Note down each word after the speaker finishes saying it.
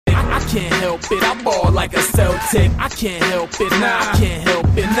can't help it, I ball like a Celtic. I can't help it, nah, I can't help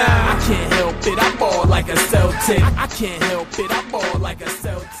it, nah, I can't help it, I ball like a Celtic. I can't help it, I ball like a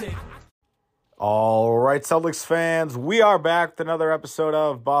Celtic. All right, Celtics fans, we are back with another episode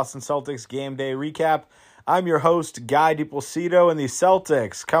of Boston Celtics Game Day Recap. I'm your host, Guy DiPlacido, and the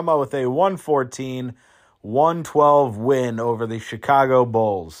Celtics come out with a 114-112 win over the Chicago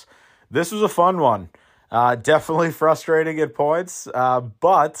Bulls. This was a fun one. Definitely frustrating at points,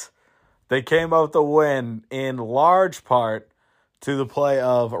 but they came out with the win in large part to the play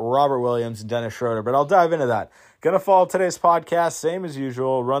of Robert Williams and Dennis Schroeder. But I'll dive into that. Going to follow today's podcast, same as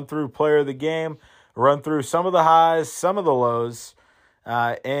usual, run through player of the game, run through some of the highs, some of the lows,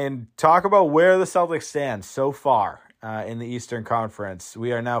 and talk about where the Celtics stand so far in the Eastern Conference.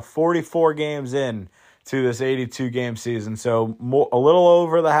 We are now 44 games in to this 82-game season, so a little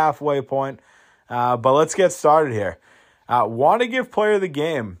over the halfway point. But let's get started here. Want to give player of the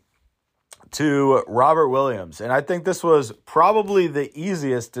game to Robert Williams, and I think this was probably the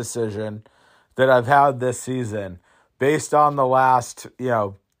easiest decision that I've had this season based on the last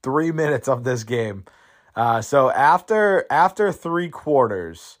 3 minutes of this game. So after 3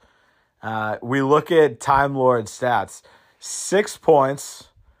 quarters, we look at Timelord stats: 6 points,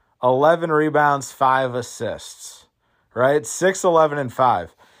 11 rebounds, 5 assists, right? 6, 11, and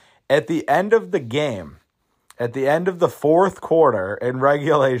 5. At the end of the game, at the end of the fourth quarter in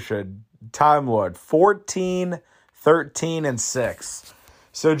regulation, Timelord 14, 13, and 6.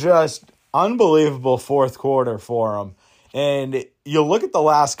 So just unbelievable fourth quarter for him. And you look at the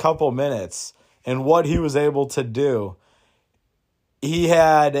last couple minutes and what he was able to do. He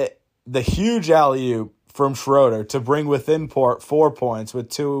had the huge alley-oop from Schroeder to bring within 4 points with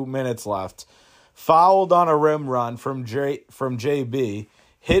 2 minutes left. Fouled on a rim run from JB.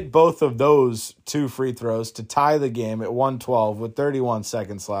 Hit both of those 2 free throws to tie the game at 112 with 31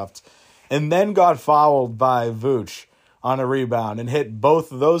 seconds left. And then got fouled by Vooch on a rebound and hit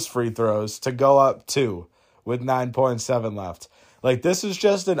both of those free throws to go up 2 with 9.7 left. Like, this is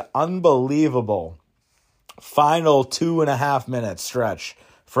just an unbelievable final 2.5 minute stretch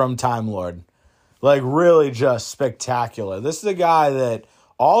from Timelord. Like, really just spectacular. This is a guy that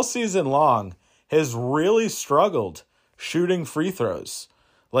all season long has really struggled shooting free throws.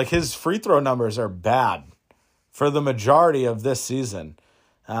 Like, his free throw numbers are bad for the majority of this season.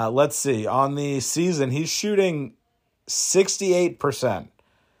 Let's see. On the season, he's shooting 68%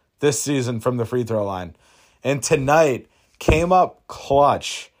 this season from the free throw line. And tonight came up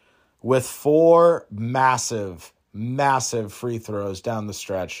clutch with 4 massive free throws down the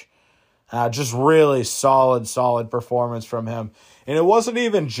stretch. Just really solid performance from him. And it wasn't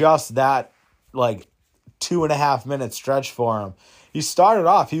even just that, 2.5 minute stretch for him. He started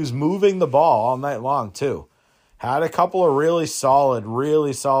off, he was moving the ball all night long too. Had a couple of really solid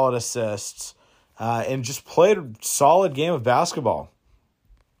assists. And just played a solid game of basketball.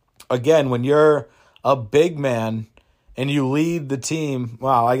 Again, when you're a big man and you lead the team,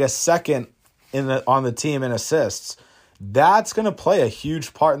 second on the team in assists, that's going to play a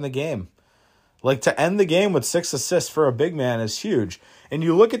huge part in the game. Like, to end the game with 6 assists for a big man is huge. And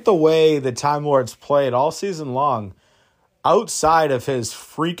you look at the way the Time Lord's played all season long, outside of his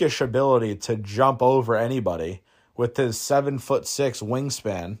freakish ability to jump over anybody with his 7'6"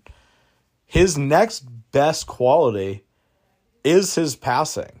 wingspan, his next best quality is his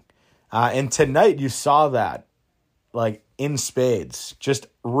passing. And tonight you saw that, in spades. Just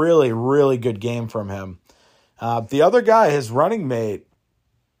really, really good game from him. The other guy, his running mate,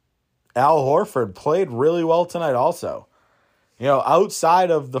 Al Horford, played really well tonight also.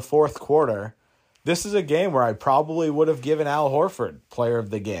 Outside of the fourth quarter, this is a game where I probably would have given Al Horford player of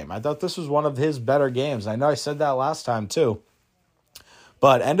the game. I thought this was one of his better games. I know I said that last time too.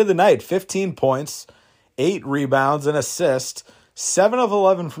 But end of the night, 15 points, 8 rebounds, an assist, 7 of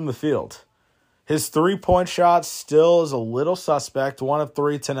 11 from the field. His 3-point shot still is a little suspect, 1 of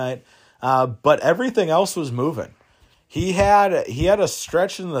 3 tonight, but everything else was moving. He had a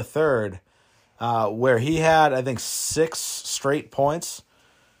stretch in the third where he had, I think, 6 straight points,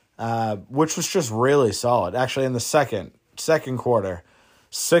 which was just really solid. Actually, in the second quarter,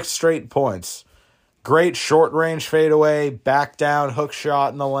 6 straight points. Great short-range fadeaway, back down, hook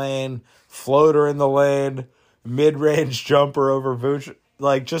shot in the lane, floater in the lane, mid-range jumper over Vooch.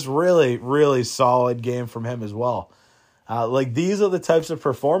 Just really, really solid game from him as well. These are the types of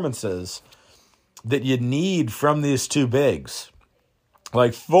performances that you need from these two bigs.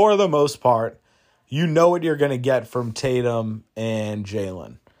 For the most part, you know what you're going to get from Tatum and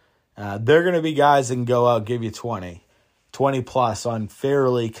Jalen. They're going to be guys that can go out, give you 20 plus on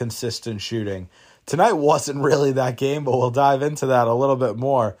fairly consistent shooting. Tonight wasn't really that game, but we'll dive into that a little bit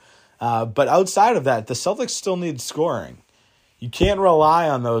more. But outside of that, the Celtics still need scoring. You can't rely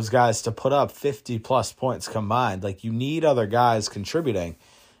on those guys to put up 50-plus points combined. Like, you need other guys contributing.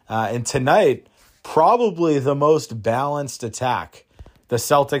 And tonight, probably the most balanced attack the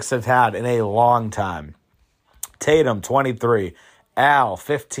Celtics have had in a long time. Tatum, 23. Al,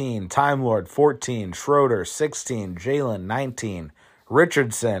 15. Timelord, 14. Schroeder, 16. Jalen, 19.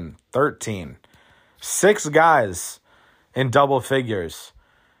 Richardson, 13. 6 guys in double figures.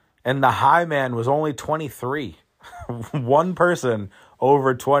 And the high man was only 23. One person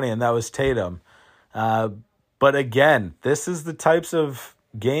over 20, and that was Tatum. But again, this is the types of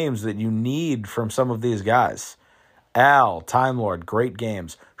games that you need from some of these guys. Al, Time Lord, great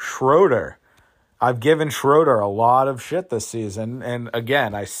games. Schroeder, I've given Schroeder a lot of shit this season, and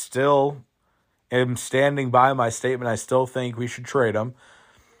again, I still am standing by my statement. I still think we should trade him.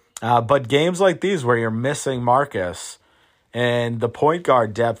 But games like these where you're missing Marcus and the point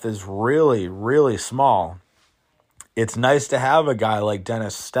guard depth is really, really small, it's nice to have a guy like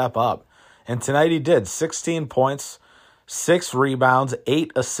Dennis step up. And tonight he did. 16 points, 6 rebounds,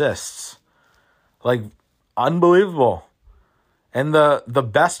 8 assists. Like, unbelievable. And the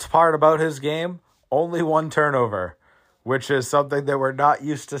best part about his game, only 1 turnover, which is something that we're not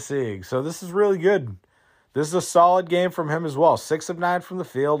used to seeing. So this is really good. This is a solid game from him as well. 6 of 9 from the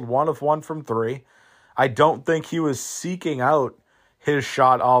field, 1 of 1 from 3. I don't think he was seeking out his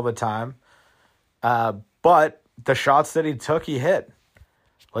shot all the time. But the shots that he took, he hit.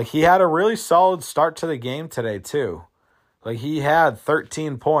 Like, he had a really solid start to the game today, too. Like, he had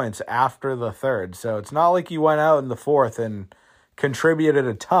 13 points after the third. So it's not like he went out in the fourth and contributed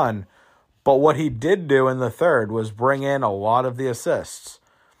a ton. But what he did do in the third was bring in a lot of the assists.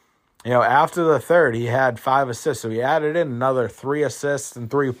 You know, after the third, he had 5 assists. So he added in another 3 assists and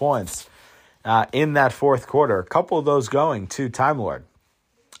 3 points in that fourth quarter. A couple of those going to Time Lord.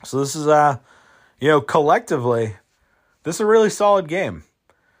 So this is, collectively, this is a really solid game.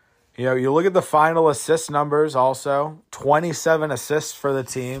 You know, you look at the final assist numbers also. 27 assists for the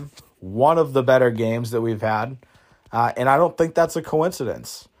team. One of the better games that we've had. And I don't think that's a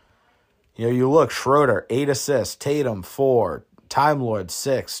coincidence. You know, you look, Schroeder, 8 assists. Tatum, 4. Time Lord,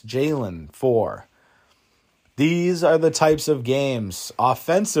 6. Jalen, 4. These are the types of games,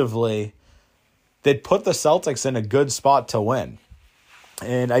 offensively, that put the Celtics in a good spot to win.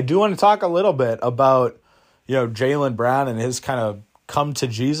 And I do want to talk a little bit about, Jaylen Brown and his kind of come to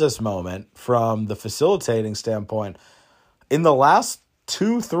Jesus moment from the facilitating standpoint. In the last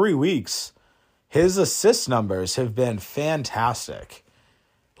 2-3 weeks, his assist numbers have been fantastic.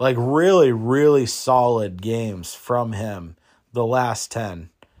 Like, really, really solid games from him the last 10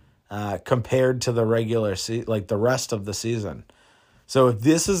 compared to the regular the rest of the season. So if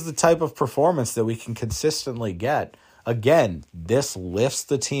this is the type of performance that we can consistently get, again, this lifts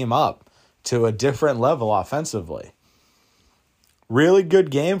the team up to a different level offensively. Really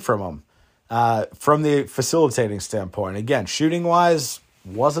good game from him from the facilitating standpoint. Again, shooting-wise,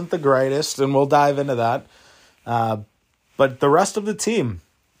 wasn't the greatest, and we'll dive into that. But the rest of the team,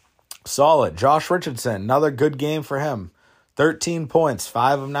 solid. Josh Richardson, another good game for him. 13 points,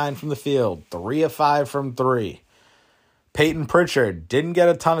 5 of 9 from the field, 3 of 5 from 3. Peyton Pritchard didn't get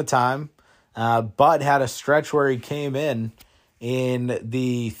a ton of time, but had a stretch where he came in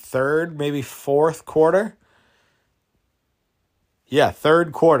the third, maybe fourth quarter. Yeah,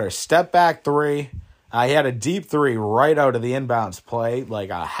 third quarter. Step back 3. He had a deep 3 right out of the inbounds play, like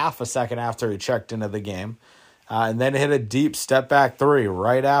a half a second after he checked into the game. And then hit a deep step back 3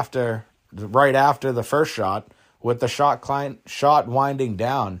 right after the first shot, with the shot winding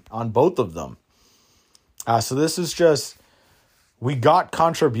down on both of them. So this is just, we got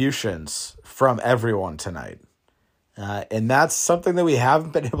contributions from everyone tonight. And that's something that we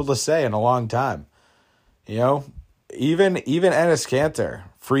haven't been able to say in a long time. You know, even Enes Kanter,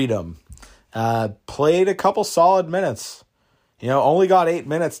 Freedom, played a couple solid minutes. You know, only got 8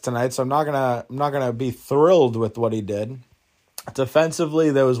 minutes tonight, so I'm not gonna be thrilled with what he did.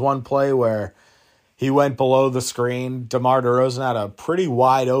 Defensively, there was one play where he went below the screen. DeMar DeRozan had a pretty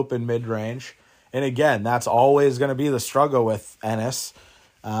wide open mid-range. And again, that's always going to be the struggle with Enes.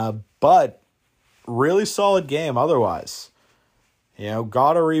 But really solid game otherwise. You know,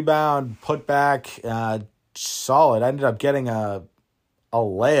 got a rebound, put back, solid. Ended up getting a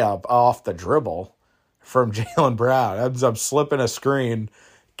layup off the dribble from Jaylen Brown. Ends up slipping a screen,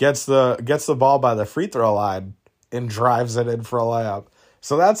 gets the ball by the free throw line, and drives it in for a layup.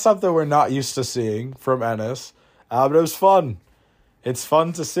 So that's something we're not used to seeing from Enes. But it was fun. It's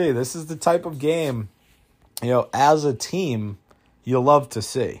fun to see. This is the type of game, you know, as a team, you love to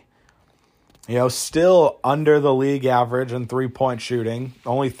see. Still under the league average in three-point shooting,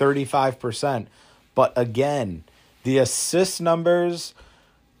 only 35%. But again, the assist numbers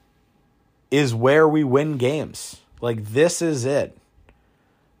is where we win games. Like, this is it.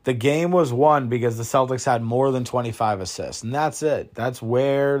 The game was won because the Celtics had more than 25 assists, and that's it. That's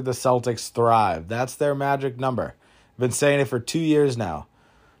where the Celtics thrive. That's their magic number. I've been saying it for 2 years now.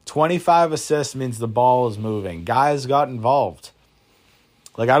 25 assists means the ball is moving. Guys got involved.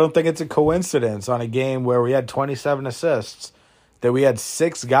 Like, I don't think it's a coincidence on a game where we had 27 assists that we had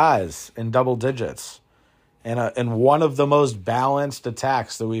 6 guys in double digits and one of the most balanced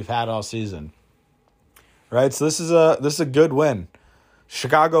attacks that we've had all season. Right? So this is a good win.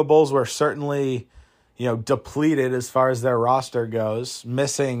 Chicago Bulls were certainly, depleted as far as their roster goes,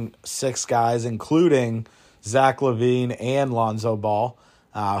 missing 6 guys, including Zach LaVine and Lonzo Ball,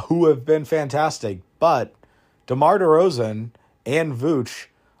 who have been fantastic. But DeMar DeRozan and Vooch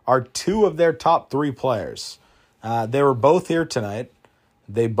are 2 of their top 3 players. They were both here tonight.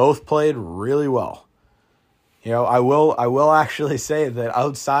 They both played really well. I will actually say that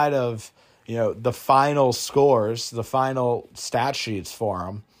outside of, the final scores, the final stat sheets for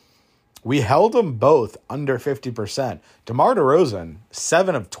them, we held them both under 50%. DeMar DeRozan,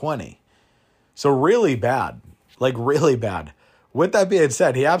 7 of 20. So really bad. Like, really bad. With that being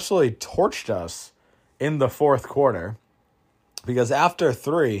said, he absolutely torched us in the fourth quarter because after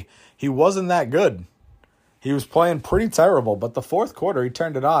 3, he wasn't that good. He was playing pretty terrible, but the fourth quarter, he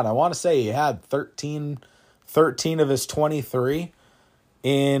turned it on. I want to say he had 13 of his 23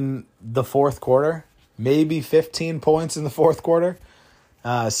 in the fourth quarter, maybe 15 points in the fourth quarter.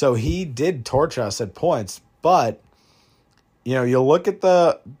 So he did torch us at points, but you look at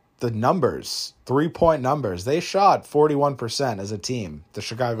the numbers, 3-point numbers. They shot 41% as a team, the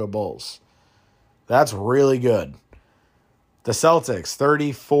Chicago Bulls. That's really good. The Celtics,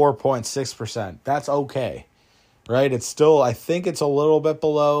 34.6%. That's okay. Right? It's still, I think it's a little bit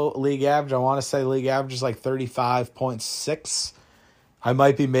below league average. I want to say league average is like 35.6. I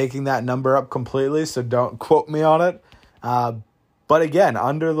might be making that number up completely, so don't quote me on it. But again,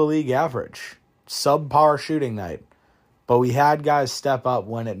 under the league average. Subpar shooting night. But we had guys step up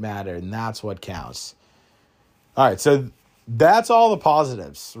when it mattered, and that's what counts. All right, so that's all the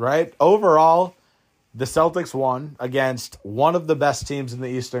positives, right? Overall, the Celtics won against one of the best teams in the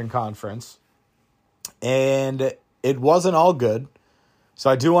Eastern Conference. And it wasn't all good. So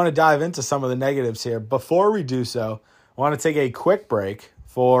I do want to dive into some of the negatives here. Before we do so, I want to take a quick break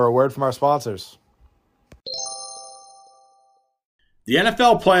for a word from our sponsors. The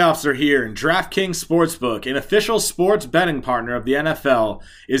NFL playoffs are here, and DraftKings Sportsbook, an official sports betting partner of the NFL,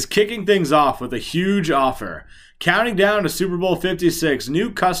 is kicking things off with a huge offer. Counting down to Super Bowl 56,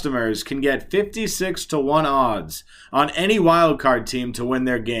 new customers can get 56-1 odds on any wildcard team to win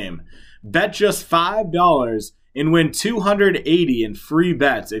their game. Bet just $5 and win $280 in free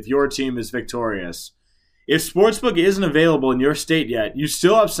bets if your team is victorious. If Sportsbook isn't available in your state yet, you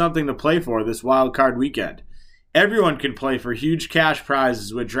still have something to play for this wildcard weekend. Everyone can play for huge cash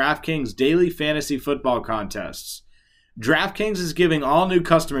prizes with DraftKings daily fantasy football contests. DraftKings is giving all new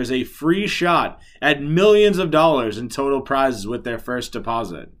customers a free shot at millions of dollars in total prizes with their first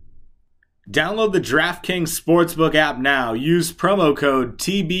deposit. Download the DraftKings Sportsbook app now, use promo code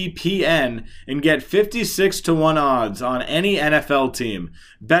TBPN, and get 56-1 odds on any NFL team.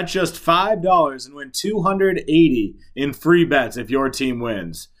 Bet just $5 and win $280 in free bets if your team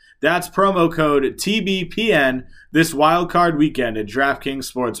wins. That's promo code TBPN this wildcard weekend at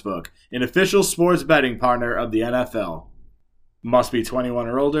DraftKings Sportsbook, an official sports betting partner of the NFL. Must be 21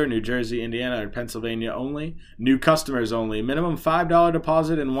 or older, New Jersey, Indiana, or Pennsylvania only. New customers only. Minimum $5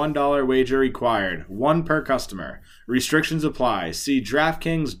 deposit and $1 wager required. One per customer. Restrictions apply. See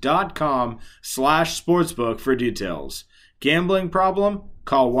DraftKings.com/sportsbook for details. Gambling problem?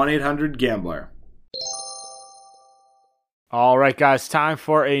 Call 1-800-GAMBLER. All right, guys, time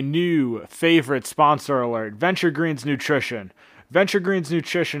for a new favorite sponsor alert, Venture Greens Nutrition. Venture Greens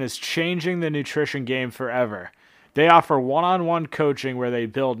Nutrition is changing the nutrition game forever. They offer one-on-one coaching where they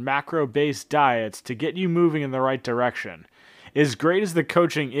build macro-based diets to get you moving in the right direction. As great as the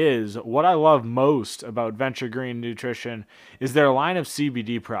coaching is, what I love most about Venture Green Nutrition is their line of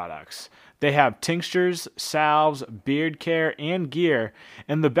CBD products. They have tinctures, salves, beard care, and gear,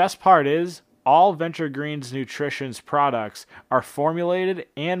 and the best part is, all Venture Greens Nutrition's products are formulated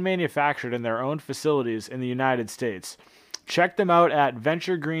and manufactured in their own facilities in the United States. Check them out at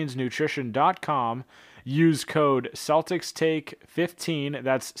venturegreensnutrition.com. Use code CelticsTake15,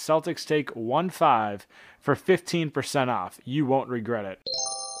 that's CelticsTake15, for 15% off. You won't regret it.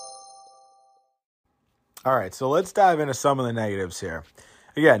 All right, so let's dive into some of the negatives here.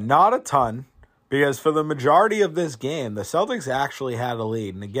 Again, not a ton, Because for the majority of this game, the Celtics actually had a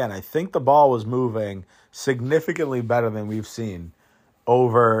lead. And again, I think the ball was moving significantly better than we've seen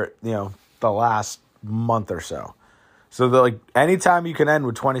over, the last month or so. So anytime you can end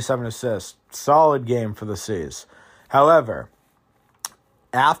with 27 assists, solid game for the C's. However,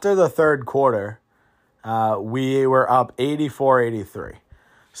 after the third quarter, we were up 84-83.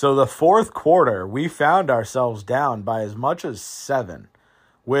 So the fourth quarter, we found ourselves down by as much as 7,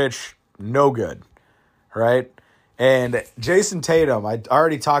 which no good, right? And Jason Tatum, I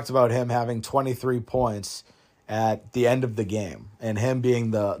already talked about him having 23 points at the end of the game and him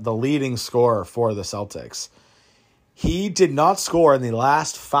being the leading scorer for the Celtics. He did not score in the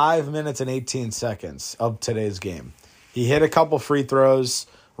last 5 minutes and 18 seconds of today's game. He hit a couple free throws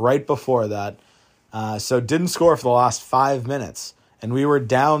right before that, so didn't score for the last 5 minutes. And we were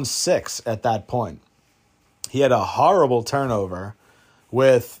down 6 at that point. He had a horrible turnover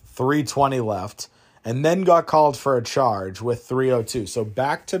with 3:20 left and then got called for a charge with 3:02. So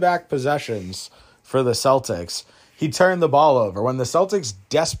back-to-back possessions for the Celtics. He turned the ball over when the Celtics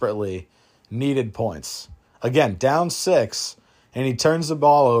desperately needed points. Again, down 6, and he turns the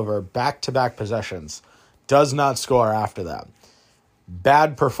ball over back-to-back possessions. Does not score after that.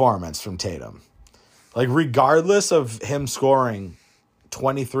 Bad performance from Tatum. Regardless of him scoring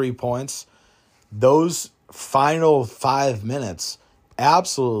 23 points, those final 5 minutes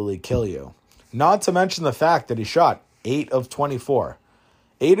absolutely kill you. Not to mention the fact that he shot 8 of 24.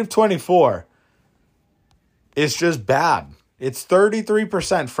 8 of 24 is just bad. It's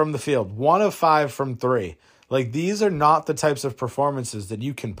 33% from the field, 1 of 5 from 3. These are not the types of performances that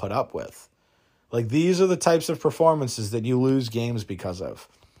you can put up with. These are the types of performances that you lose games because of.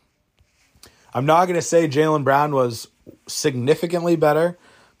 I'm not going to say Jaylen Brown was significantly better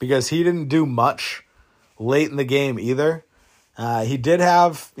because he didn't do much late in the game either. He did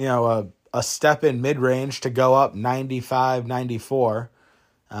have, a step in mid-range to go up 95, 94.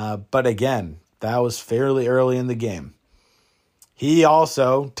 But again, that was fairly early in the game. He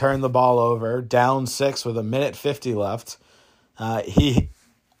also turned the ball over, down 6 with 1:50 left.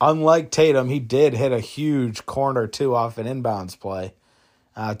 Unlike Tatum, he did hit a huge corner 2 off an inbounds play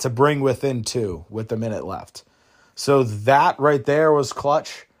to bring within 2 with a minute left. So that right there was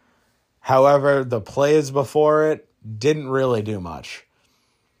clutch. However, the plays before it didn't really do much.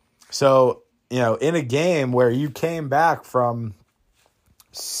 So, in a game where you came back from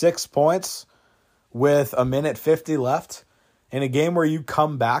 6 points with 1:50 left, in a game where you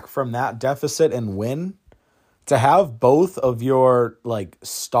come back from that deficit and win, to have both of your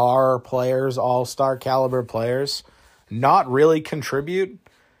star players, all-star caliber players, not really contribute,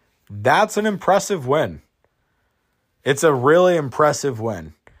 that's an impressive win. It's a really impressive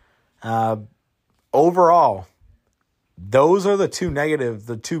win. Overall, those are the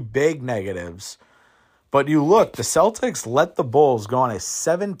two big negatives. But you look, the Celtics let the Bulls go on a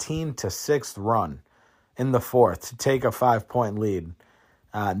 17-6 run in the fourth to take a 5-point lead.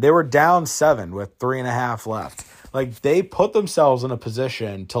 They were down 7 with 3.5 left. They put themselves in a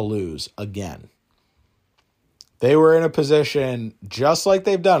position to lose again. They were in a position just like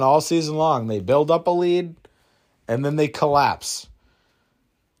they've done all season long. They build up a lead, and then they collapse.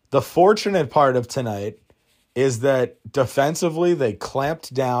 The fortunate part of tonight is that defensively they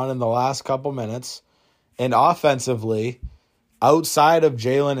clamped down in the last couple minutes, and offensively, outside of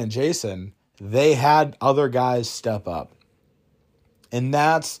Jalen and Jason, they had other guys step up. And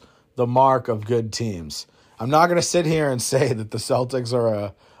that's the mark of good teams. I'm not going to sit here and say that the Celtics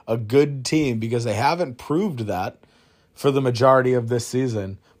are a good team because they haven't proved that for the majority of this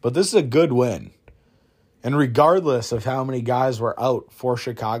season, but this is a good win. And regardless of how many guys were out for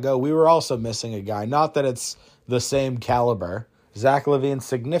Chicago, we were also missing a guy. Not that it's the same caliber. Zach LaVine's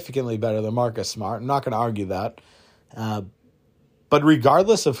significantly better than Marcus Smart. I'm not going to argue that. But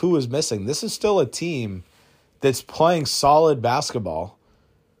regardless of who was missing, this is still a team that's playing solid basketball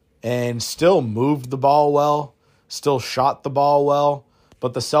and still moved the ball well, still shot the ball well,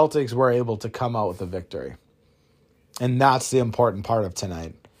 but the Celtics were able to come out with a victory. And that's the important part of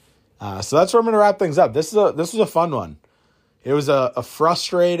tonight. So that's where I'm going to wrap things up. This was a fun one. It was a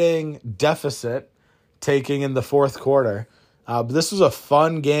frustrating deficit taking in the fourth quarter. But this was a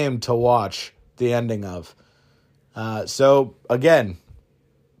fun game to watch the ending of. So, again,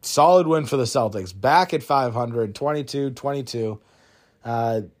 solid win for the Celtics. Back at 500, 22-22.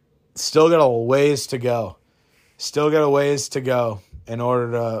 Still got a ways to go. Still got a ways to go in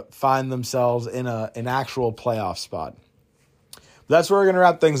order to find themselves in an actual playoff spot. That's where we're going to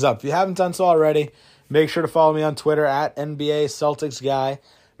wrap things up. If you haven't done so already, make sure to follow me on Twitter at NBA Celtics Guy.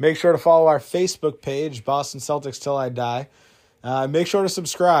 Make sure to follow our Facebook page, Boston Celtics Till I Die. Make sure to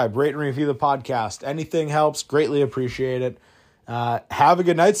subscribe, rate and review the podcast. Anything helps. Greatly appreciate it. Have a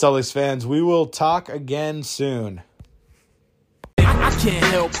good night, Celtics fans. We will talk again soon. I can't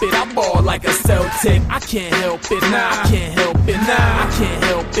help it, I ball like a Celtic. I can't help it, I can't help it, I can't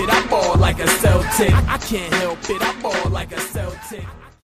help it, I ball like a Celtic. I can't help it, I ball like a Celtic.